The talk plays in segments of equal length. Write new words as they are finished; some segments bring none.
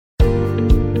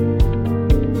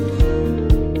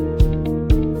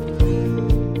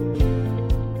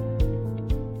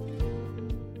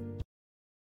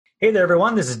Hey there,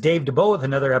 everyone. This is Dave Dubeau with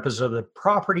another episode of the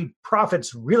Property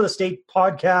Profits Real Estate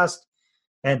Podcast.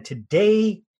 And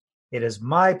today, it is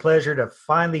my pleasure to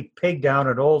finally peg down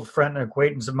an old friend and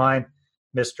acquaintance of mine,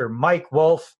 Mr. Mike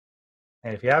Wolf.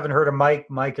 And if you haven't heard of Mike,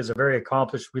 Mike is a very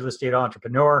accomplished real estate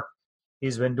entrepreneur.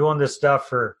 He's been doing this stuff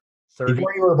for 30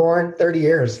 Before you were born, 30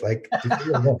 years.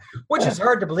 Which is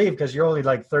hard to believe because you're only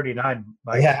like 39,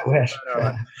 Mike. Yeah, I wish.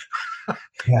 Yeah.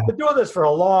 Been doing this for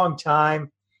a long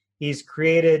time. He's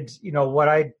created, what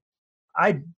I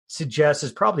suggest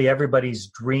is probably everybody's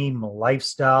dream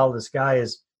lifestyle. This guy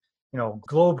is,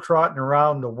 globe-trotting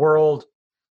around the world.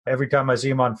 Every time I see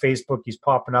him on Facebook, he's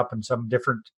popping up in some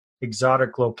different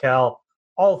exotic locale,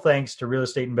 all thanks to real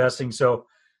estate investing. So,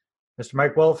 Mr.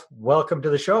 Mike Wolf, welcome to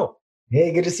the show.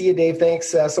 Hey, good to see you, Dave. Thanks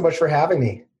so much for having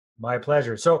me. My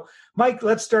pleasure. So, Mike,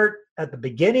 let's start at the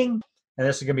beginning. And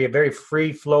this is going to be a very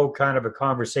free flow kind of a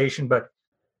conversation, but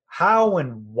how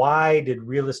and why did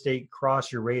real estate cross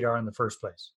your radar in the first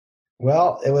place?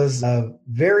 Well, it was a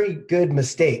very good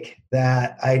mistake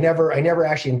that I never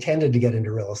actually intended to get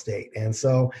into real estate. And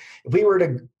so if we were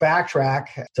to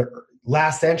backtrack to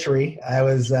last century, I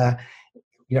was, I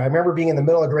remember being in the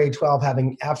middle of grade 12,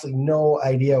 having absolutely no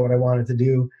idea what I wanted to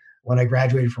do when I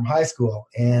graduated from high school.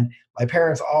 And my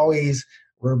parents always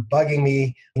were bugging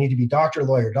me, you need to be doctor,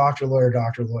 lawyer, doctor, lawyer,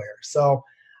 doctor, lawyer. So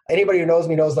anybody who knows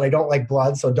me knows that I don't like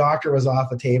blood, so doctor was off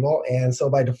the table. And so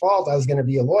by default, I was going to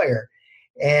be a lawyer.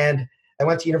 And I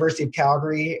went to University of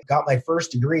Calgary, got my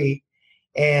first degree,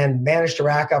 and managed to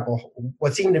rack up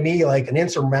what seemed to me like an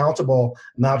insurmountable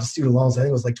amount of student loans. I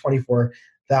think it was like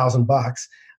 $24,000,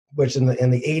 which in the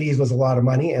 80s was a lot of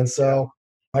money. And so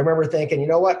I remember thinking, you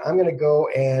know what, I'm going to go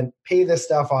and pay this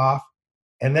stuff off,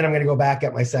 and then I'm going to go back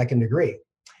get my second degree.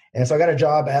 And so I got a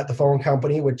job at the phone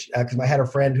company, which because I had a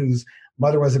friend whose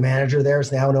mother was a manager there.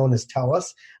 It's now known as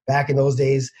TELUS. Back in those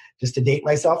days, just to date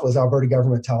myself, was Alberta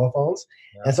Government Telephones.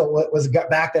 Yeah. And so it was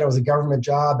back then, it was a government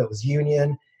job. It was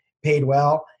union, paid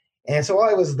well. And so while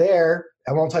I was there,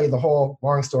 I won't tell you the whole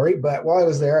long story, but while I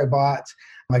was there, I bought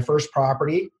my first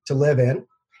property to live in.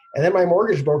 And then my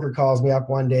mortgage broker calls me up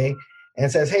one day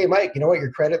and says, hey, Mike, you know what?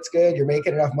 Your credit's good. You're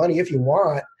making enough money. If you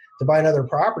want to buy another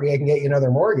property, I can get you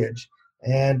another mortgage.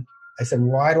 And I said,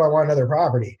 why do I want another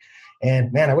property?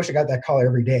 And man, I wish I got that call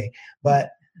every day.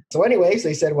 But so anyways,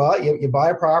 they said, well, you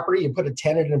buy a property, you put a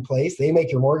tenant in place, they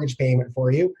make your mortgage payment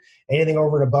for you. Anything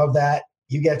over and above that,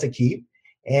 you get to keep.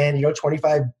 And,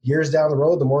 25 years down the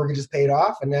road, the mortgage is paid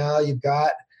off. And now you've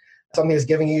got something that's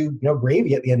giving you,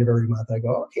 gravy at the end of every month. I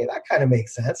go, okay, that kind of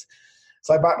makes sense.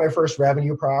 So I bought my first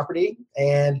revenue property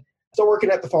and still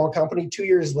working at the phone company. 2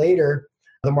 years later,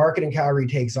 the market in Calgary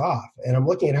takes off. And I'm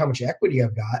looking at how much equity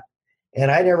I've got. And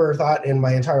I never thought in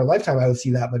my entire lifetime I would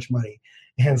see that much money.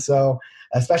 And so,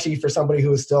 especially for somebody who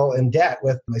was still in debt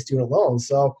with my student loans.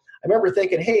 So I remember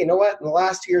thinking, hey, you know what? In the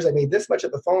last 2 years, I made this much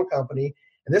at the phone company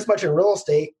and this much in real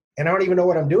estate, and I don't even know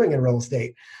what I'm doing in real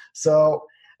estate. So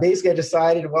basically I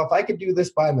decided, well, if I could do this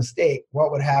by mistake,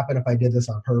 what would happen if I did this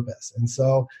on purpose? And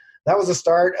so that was the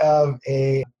start of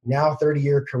a now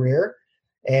 30-year career.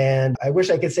 And I wish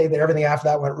I could say that everything after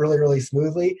that went really, really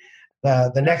smoothly.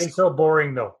 The next That'd be so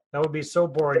boring, though. That would be so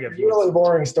boring. If really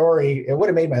boring story. It would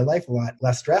have made my life a lot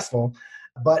less stressful.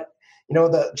 But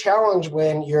the challenge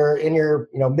when you're in your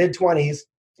mid-20s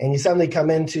and you suddenly come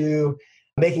into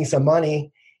making some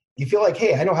money, you feel like,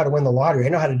 hey, I know how to win the lottery. I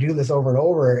know how to do this over and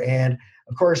over. And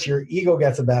of course, your ego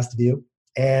gets the best of you.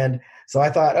 And so I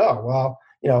thought, originally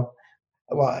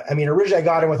I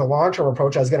got in with a long-term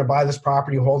approach. I was going to buy this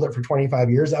property, hold it for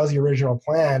 25 years. That was the original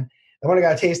plan. And when I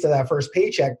got a taste of that first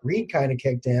paycheck, greed kind of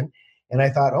kicked in. And I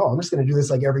thought, I'm just going to do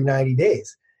this like every 90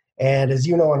 days. And as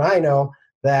you know and I know,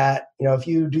 that if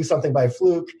you do something by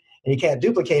fluke and you can't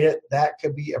duplicate it, that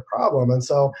could be a problem. And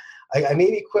so I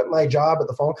maybe quit my job at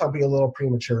the phone company a little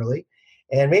prematurely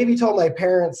and maybe told my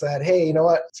parents that, hey, you know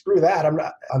what, screw that. I'm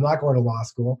not going to law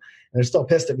school. And they're still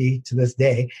pissed at me to this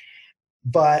day.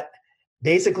 But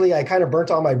basically, I kind of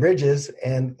burnt all my bridges.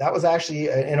 And that was actually,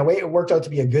 in a way, it worked out to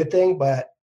be a good thing. But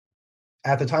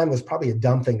at the time, it was probably a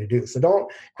dumb thing to do. So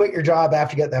don't quit your job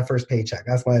after you get that first paycheck.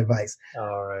 That's my advice.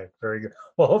 All right. Very good.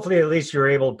 Well, hopefully at least you're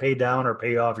able to pay down or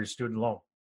pay off your student loan.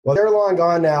 Well, they're long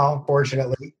gone now,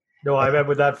 fortunately. No, I bet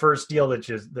with that first deal that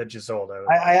you sold.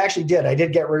 I actually did. I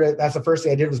did get rid of, that's the first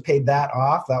thing I did was paid that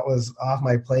off. That was off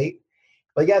my plate.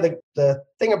 But yeah, the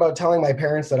thing about telling my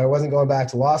parents that I wasn't going back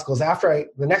to law school is after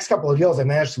the next couple of deals, I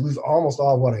managed to lose almost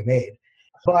all of what I made.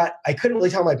 But I couldn't really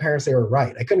tell my parents they were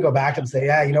right. I couldn't go back and say,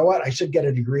 yeah, you know what? I should get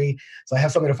a degree so I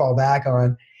have something to fall back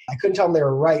on. I couldn't tell them they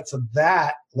were right. So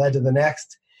that led to the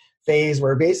next phase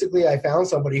where basically I found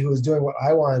somebody who was doing what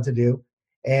I wanted to do.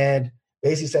 And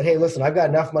basically said, hey, listen, I've got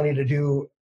enough money to do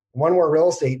one more real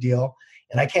estate deal,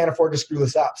 and I can't afford to screw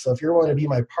this up. So if you're willing to be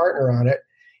my partner on it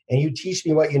and you teach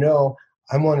me what you know,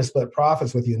 I'm willing to split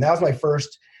profits with you. And that was my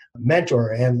first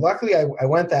mentor. And luckily I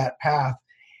went that path.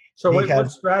 So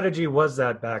what strategy was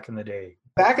that back in the day?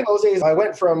 Back in those days, I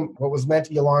went from what was meant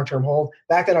to be a long-term hold.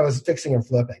 Back then I was fixing and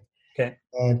flipping. Okay.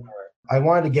 And I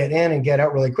wanted to get in and get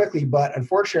out really quickly. But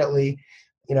unfortunately,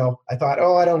 I thought,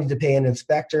 I don't need to pay an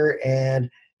inspector. And,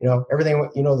 everything,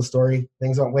 the story,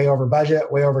 things went way over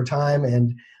budget, way over time.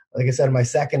 And like I said, in my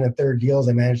second and third deals,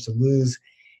 I managed to lose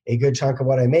a good chunk of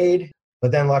what I made.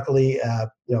 But then luckily,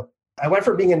 I went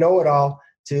from being a know-it-all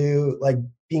to like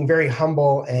being very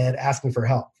humble and asking for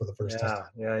help for the first time.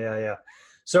 Yeah.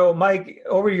 So Mike,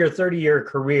 over your 30-year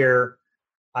career,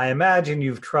 I imagine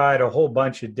you've tried a whole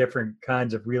bunch of different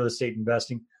kinds of real estate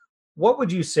investing. What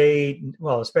would you say,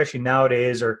 well, especially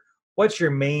nowadays, or what's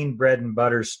your main bread and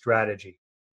butter strategy?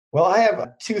 Well, I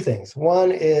have two things.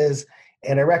 One is,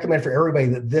 and I recommend for everybody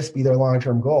that this be their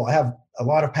long-term goal. I have a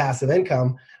lot of passive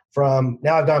income from,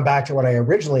 now I've gone back to what I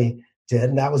originally did,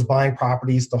 and that was buying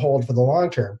properties to hold for the long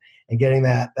term and getting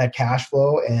that cash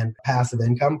flow and passive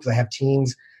income, because I have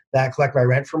teams that collect my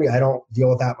rent for me. I don't deal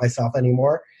with that myself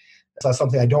anymore. So that's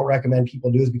something I don't recommend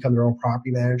people do, is become their own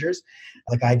property managers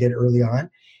like I did early on.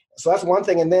 So that's one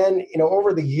thing. And then,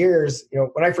 over the years,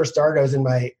 when I first started, I was in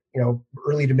my,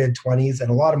 early to mid 20s. And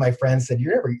a lot of my friends said,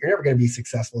 you're never going to be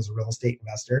successful as a real estate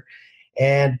investor.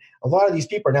 And a lot of these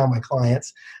people are now my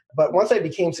clients. But once I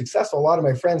became successful, a lot of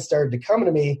my friends started to come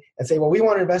to me and say, well, we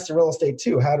want to invest in real estate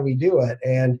too. How do we do it?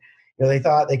 And they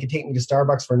thought they could take me to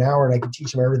Starbucks for an hour and I could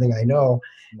teach them everything I know.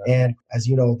 No. And as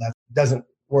you know, that doesn't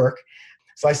work.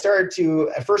 So I started to,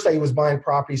 at first I was buying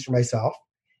properties for myself.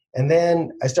 And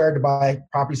then I started to buy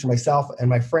properties for myself and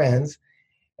my friends.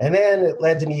 And then it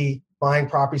led to me buying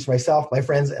properties for myself, my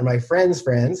friends, and my friends'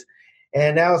 friends.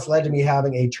 And now it's led to me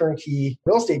having a turnkey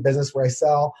real estate business where I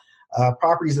sell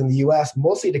properties in the U.S.,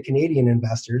 mostly to Canadian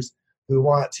investors who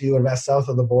want to invest south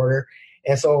of the border.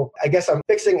 And so I guess I'm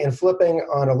fixing and flipping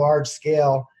on a large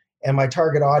scale. And my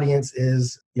target audience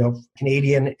is,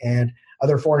 Canadian and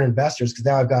other foreign investors, because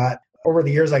now over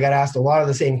the years, I got asked a lot of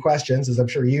the same questions, as I'm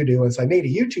sure you do. And so I made a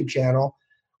YouTube channel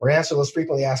where I answer those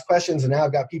frequently asked questions. And now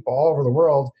I've got people all over the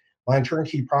world buying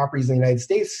turnkey properties in the United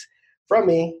States from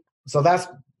me. So that's,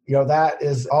 that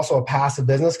is also a passive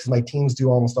business, because my teams do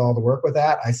almost all the work with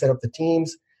that. I set up the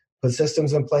teams, put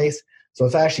systems in place. So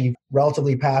it's actually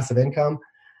relatively passive income.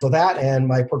 So that and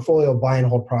my portfolio of buy and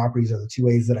hold properties are the two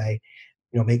ways that I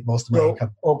make most of my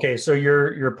income. Okay, so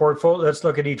your portfolio, let's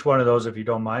look at each one of those if you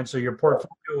don't mind. So your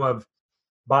portfolio of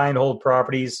buy and hold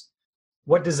properties,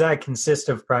 what does that consist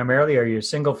of primarily? Are you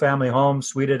single family homes,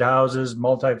 suited houses,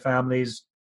 multifamilies,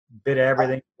 bit of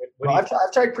everything? I've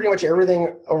tried pretty much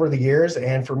everything over the years.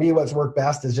 And for me, what's worked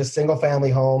best is just single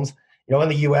family homes. In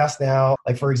the US now,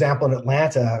 like for example, in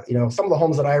Atlanta, some of the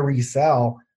homes that I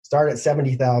resell start at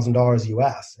 $70,000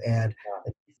 US. And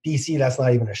in BC, that's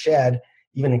not even a shed.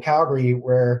 Even in Calgary,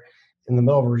 where in the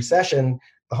middle of a recession,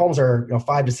 the homes are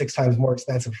 5 to 6 times more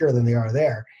expensive here than they are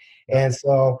there. And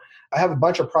so I have a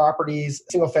bunch of properties,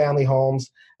 single family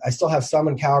homes. I still have some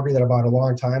in Calgary that I bought a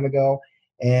long time ago.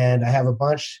 And I have a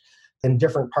bunch in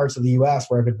different parts of the US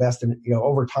where I've invested,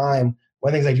 over time.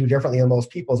 One of the things I do differently than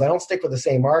most people is I don't stick with the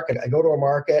same market. I go to a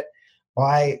market,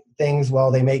 buy things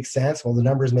while they make sense, while the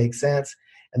numbers make sense.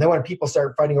 And then when people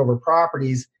start fighting over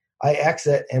properties, I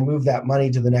exit and move that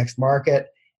money to the next market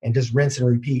and just rinse and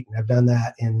repeat. And I've done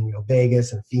that in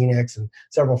Vegas and Phoenix and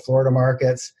several Florida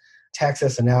markets,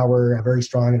 Texas, and now we're very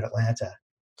strong in Atlanta.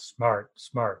 Smart.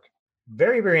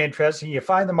 Very, very interesting. You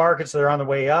find the markets that are on the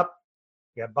way up.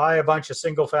 You buy a bunch of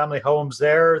single-family homes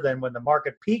there. Then when the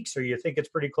market peaks or you think it's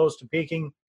pretty close to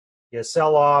peaking, you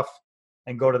sell off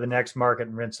and go to the next market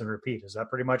and rinse and repeat. Is that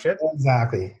pretty much it?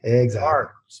 Exactly.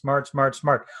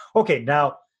 Smart. Okay,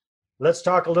 now let's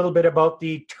talk a little bit about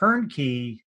the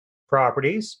turnkey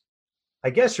properties. I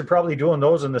guess you're probably doing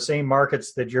those in the same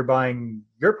markets that you're buying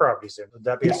your properties in. Would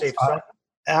that be a safe assumption?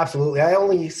 Absolutely. I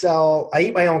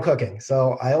eat my own cooking.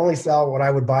 So I only sell what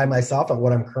I would buy myself and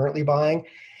what I'm currently buying.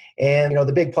 And,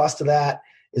 the big plus to that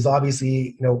is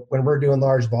obviously, when we're doing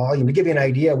large volume, to give you an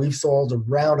idea, we've sold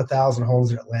around 1,000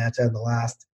 homes in Atlanta in the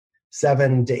last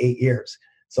 7 to 8 years.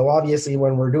 So obviously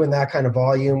when we're doing that kind of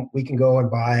volume, we can go and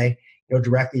buy,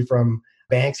 directly from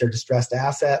banks or distressed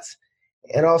assets.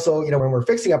 And also, when we're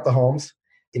fixing up the homes,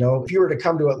 if you were to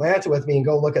come to Atlanta with me and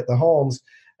go look at the homes,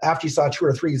 after you saw 2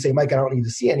 or 3, you say, Mike, I don't need to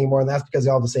see anymore. And that's because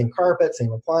they all have the same carpet,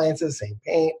 same appliances, same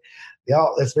paint.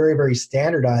 It's very, very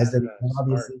standardized. And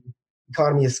obviously,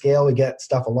 economy of scale, we get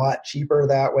stuff a lot cheaper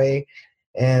that way.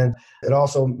 And it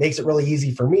also makes it really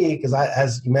easy for me because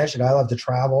as you mentioned, I love to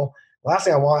travel. The last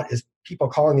thing I want is people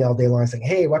calling me all day long saying,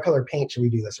 hey, what color paint should we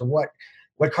do this? Or what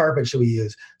carpet should we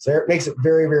use? So it makes it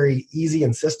very, very easy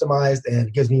and systemized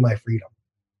and gives me my freedom.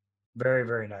 Very,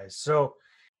 very nice. So,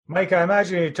 Mike, I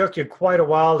imagine it took you quite a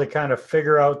while to kind of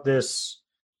figure out this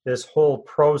whole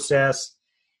process.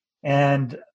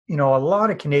 And, a lot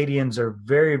of Canadians are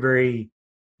very, very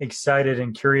excited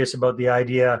and curious about the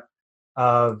idea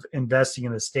of investing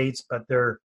in the States, but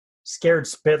they're scared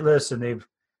spitless, and they've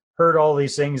heard all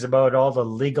these things about all the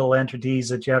legal entities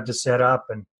that you have to set up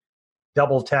and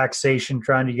double taxation,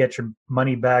 trying to get your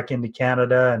money back into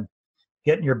Canada and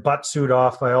getting your butt suit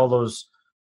off by all those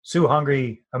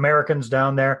sue-hungry Americans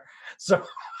down there. So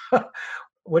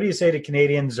what do you say to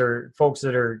Canadians or folks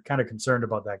that are kind of concerned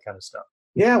about that kind of stuff?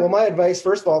 Yeah, well, my advice,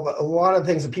 first of all, a lot of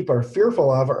things that people are fearful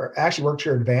of are actually work to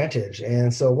your advantage.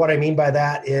 And so what I mean by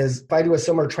that is if I do a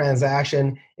similar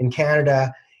transaction in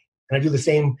Canada and I do the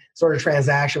same sort of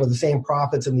transaction with the same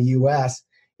profits in the US,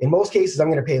 in most cases, I'm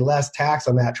going to pay less tax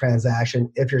on that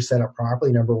transaction if you're set up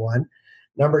properly, number one.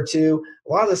 Number two,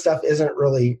 a lot of this stuff isn't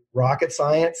really rocket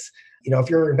science. If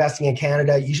you're investing in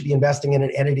Canada, you should be investing in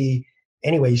an entity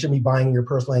anyway. You shouldn't be buying your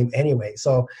personal name anyway.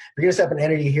 So if you're going to set up an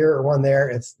entity here or one there,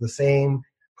 it's the same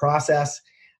process.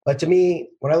 But to me,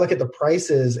 when I look at the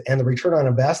prices and the return on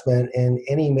investment in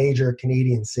any major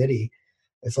Canadian city,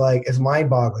 it's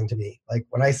mind-boggling to me. Like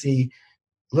when I see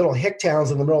little hick towns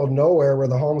in the middle of nowhere where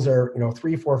the homes are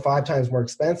 3, 4, 5 times more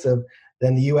expensive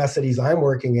than the U.S. cities I'm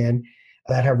working in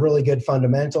that have really good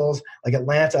fundamentals. Like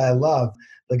Atlanta, I love.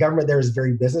 The government there is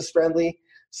very business friendly.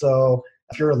 So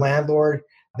if you're a landlord,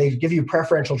 they give you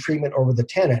preferential treatment over the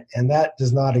tenant, and that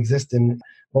does not exist in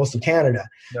most of Canada.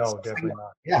 No, definitely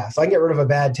not. Yeah, so I can get rid of a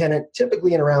bad tenant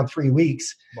typically in around 3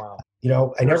 weeks. Wow.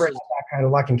 I never had that kind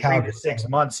of luck in Calgary. 3 to 6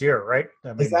 months here, right?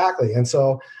 Exactly. And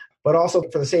so, but also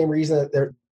for the same reason that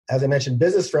they're, as I mentioned,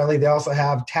 business friendly, they also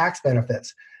have tax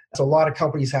benefits. So a lot of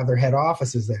companies have their head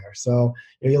offices there. So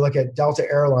you look at Delta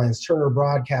Airlines, Turner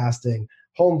Broadcasting,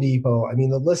 Home Depot. I mean,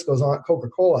 the list goes on,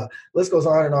 Coca-Cola, list goes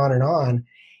on and on and on.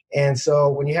 And so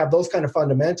when you have those kind of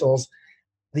fundamentals,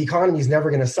 the economy is never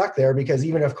going to suck there because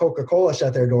even if Coca-Cola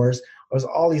shut their doors, there's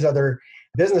all these other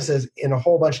businesses in a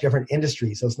whole bunch of different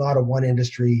industries. So it's not a one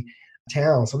industry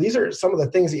town. So these are some of the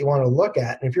things that you want to look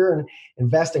at. And if you're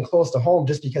investing close to home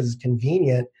just because it's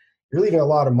convenient, you're leaving a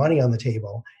lot of money on the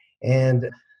table. And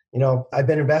I've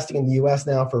been investing in the U.S.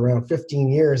 now for around 15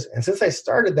 years. And since I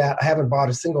started that, I haven't bought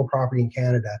a single property in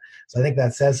Canada. So I think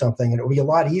that says something. And it will be a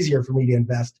lot easier for me to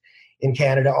invest in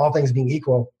Canada, all things being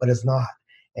equal, but it's not.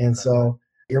 And so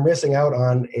you're missing out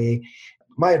on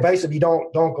my advice would be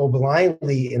don't go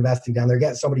blindly investing down there.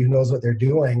 Get somebody who knows what they're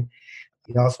doing.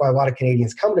 That's why a lot of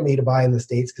Canadians come to me to buy in the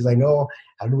States because I know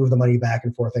how to move the money back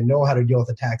and forth. I know how to deal with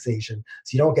the taxation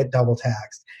so you don't get double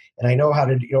taxed. And I know how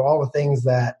to, all the things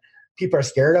that people are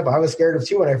scared of. I was scared of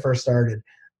too when I first started,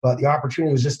 but the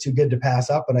opportunity was just too good to pass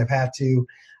up. And I've had to,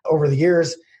 over the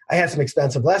years, I had some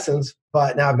expensive lessons,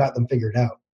 but now I've got them figured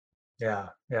out. Yeah.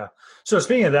 Yeah. So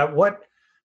speaking of that, what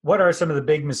are some of the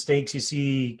big mistakes you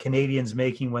see Canadians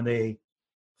making when they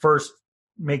first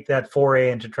make that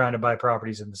foray into trying to buy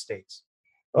properties in the States?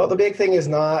 Well, the big thing is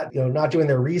not doing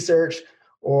their research,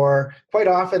 or quite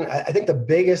often, I think the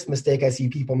biggest mistake I see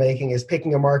people making is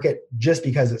picking a market just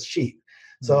because it's cheap.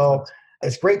 So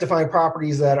it's great to find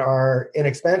properties that are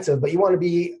inexpensive, but you want to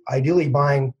be ideally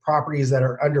buying properties that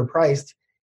are underpriced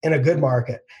in a good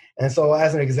market. And so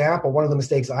as an example, one of the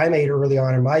mistakes I made early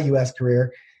on in my US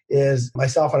career is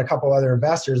myself and a couple other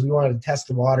investors, we wanted to test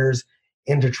the waters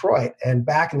in Detroit. And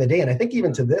back in the day, and I think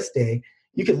even to this day,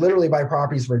 you could literally buy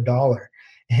properties for $1.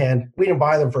 And we didn't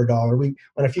buy them for $1. We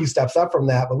went a few steps up from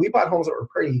that, but we bought homes that were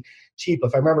pretty cheap.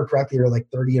 If I remember correctly, they were like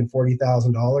 $30,000 and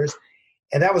 $40,000.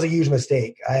 And that was a huge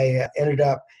mistake. I ended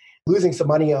up losing some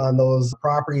money on those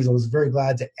properties and was very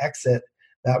glad to exit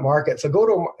that market. So go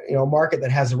to a market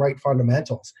that has the right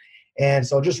fundamentals. And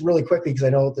so just really quickly, because I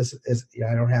know this is,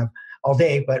 I don't have all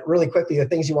day, but really quickly, the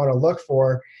things you want to look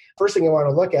for, first thing you want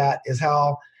to look at is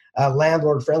how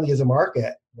landlord friendly is the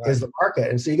market.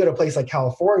 And so you go to a place like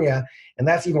California, and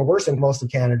that's even worse than most of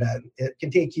Canada. It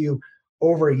can take you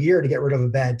over a year to get rid of a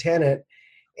bad tenant.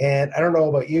 And I don't know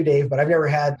about you, Dave, but I've never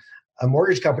had a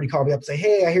mortgage company call me up and say,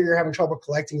 hey, I hear you're having trouble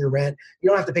collecting your rent. You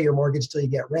don't have to pay your mortgage till you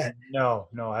get rent. No.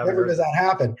 Never does that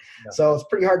happen. No. So it's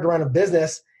pretty hard to run a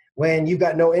business when you've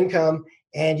got no income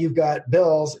and you've got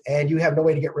bills and you have no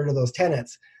way to get rid of those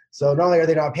tenants. So not only are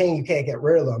they not paying, you can't get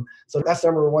rid of them. So that's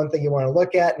number one thing you want to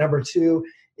look at. Number two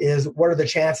is what are the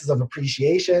chances of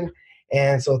appreciation?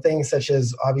 And so things such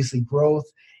as obviously growth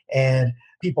and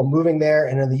people moving there.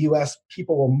 And in the US,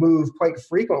 people will move quite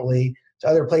frequently to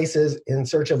other places in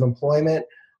search of employment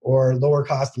or lower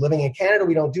cost of living. In Canada,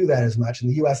 we don't do that as much. In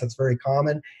the US, that's very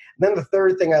common. And then the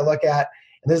third thing I look at,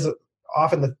 and this is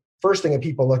often the first thing that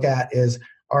people look at, is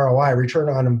ROI, return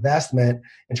on investment,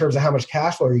 in terms of how much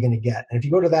cash flow you're going to get. And if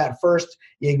you go to that first,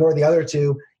 you ignore the other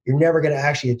two, you're never going to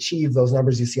actually achieve those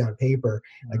numbers you see on paper.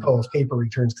 I call those paper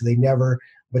returns because they never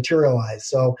materialize.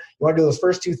 So you want to do those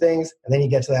first two things, and then you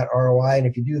get to that ROI. And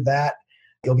if you do that,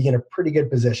 you'll be in a pretty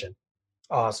good position.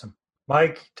 Awesome.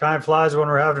 Mike, time flies when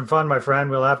we're having fun, my friend.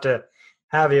 We'll have to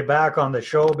have you back on the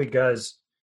show because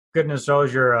goodness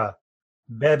knows you're a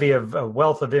bevy of a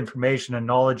wealth of information and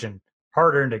knowledge and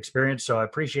hard-earned experience. So I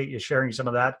appreciate you sharing some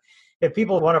of that. If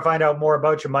people want to find out more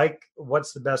about you, Mike,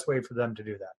 what's the best way for them to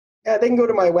do that? Yeah, they can go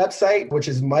to my website, which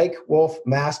is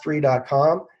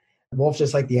MikeWolfMastery.com. Wolf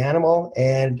just like the animal.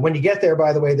 And when you get there,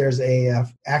 by the way, there's a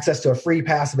access to a free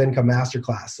passive income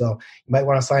masterclass. So you might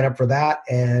want to sign up for that,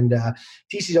 and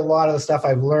teaches you a lot of the stuff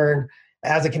I've learned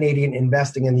as a Canadian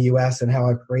investing in the US and how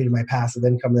I've created my passive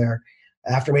income there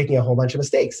after making a whole bunch of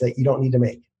mistakes that you don't need to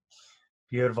make.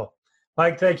 Beautiful.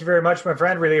 Mike, thank you very much, my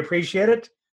friend. Really appreciate it.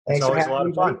 Thanks. It's always a lot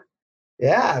of fun.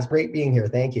 Yeah, it's great being here.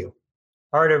 Thank you.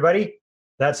 All right, everybody.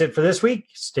 That's it for this week.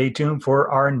 Stay tuned for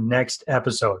our next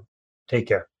episode. Take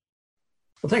care.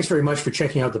 Well, thanks very much for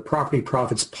checking out the Property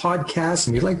Profits podcast.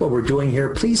 And if you like what we're doing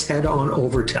here, please head on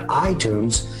over to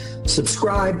iTunes,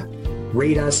 subscribe,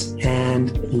 rate us,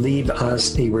 and leave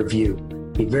us a review.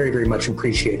 Be very, very much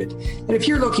appreciated. And if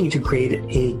you're looking to create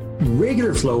a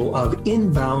regular flow of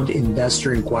inbound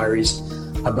investor inquiries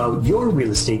about your real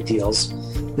estate deals,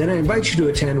 then I invite you to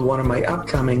attend one of my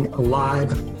upcoming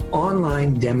live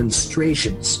online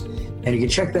demonstrations. And you can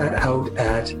check that out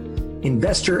at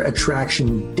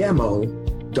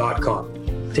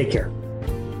investorattractiondemo.com. Take care.